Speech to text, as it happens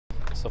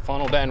It's the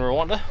final day in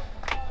Rwanda.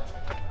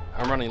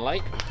 I'm running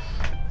late,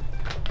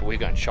 but we're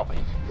going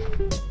shopping.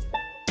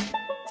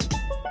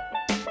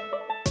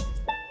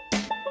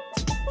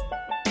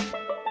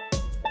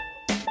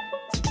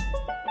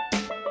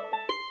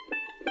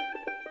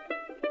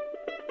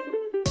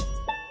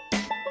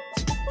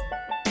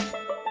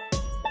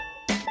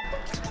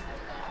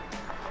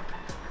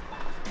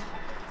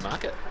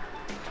 Market.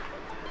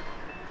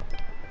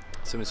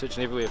 So we're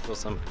searching everywhere for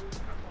some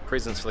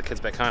presents for the kids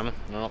back home and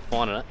I'm not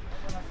finding it.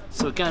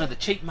 So we're going to the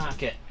cheap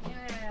market.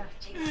 Yeah,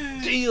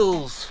 cheap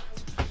Deals!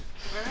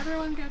 where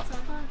everyone gets a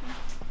bargain.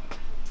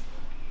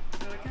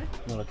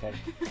 Not okay?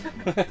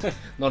 Not okay.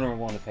 Not in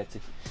Rwanda, Patsy.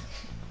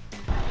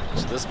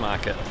 So this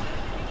market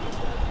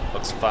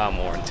looks far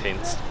more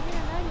intense.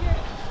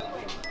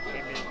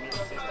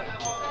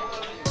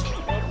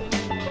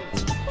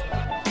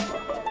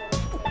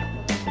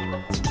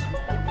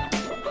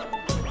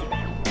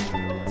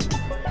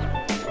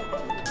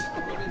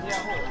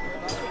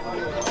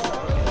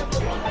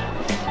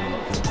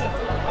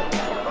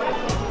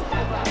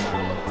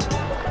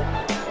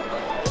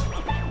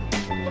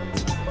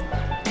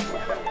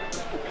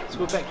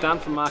 We're back done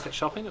from market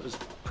shopping. It was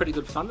pretty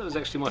good fun. That was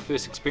actually my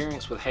first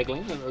experience with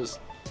haggling and it was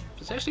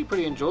actually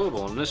pretty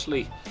enjoyable.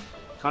 Initially,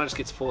 it kind of just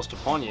gets forced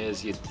upon you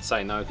as you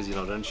say no because you're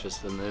not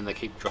interested, and then they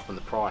keep dropping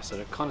the price,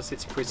 and it kind of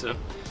sets a precedent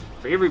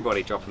for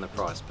everybody dropping the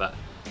price. But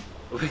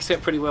it works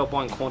out pretty well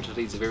buying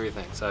quantities of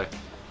everything. So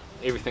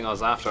everything I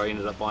was after, I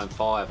ended up buying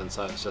 5, and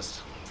so it's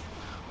just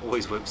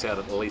always works out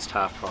at least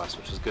half price,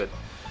 which is good.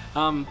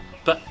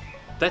 But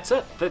that's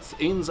it. That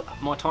ends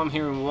my time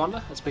here in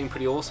Rwanda. It's been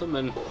pretty awesome,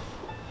 and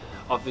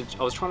I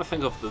was trying to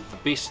think of the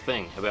best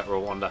thing about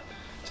Rwanda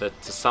to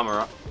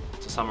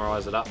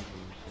summarize it up,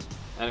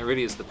 and it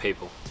really is the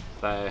people.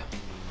 They're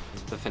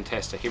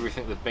fantastic.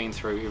 Everything they've been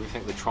through,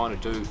 everything they're trying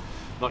to do,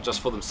 not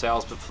just for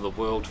themselves but for the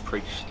world, to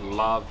preach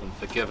love and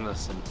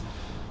forgiveness, and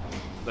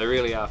they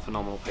really are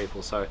phenomenal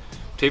people. So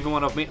to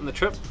everyone I've met on the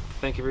trip,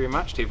 thank you very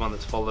much. To everyone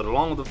that's followed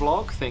along with the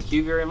vlog, thank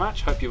you very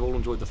much. Hope you've all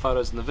enjoyed the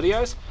photos and the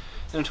videos,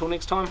 and until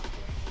next time,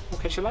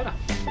 we'll catch you later.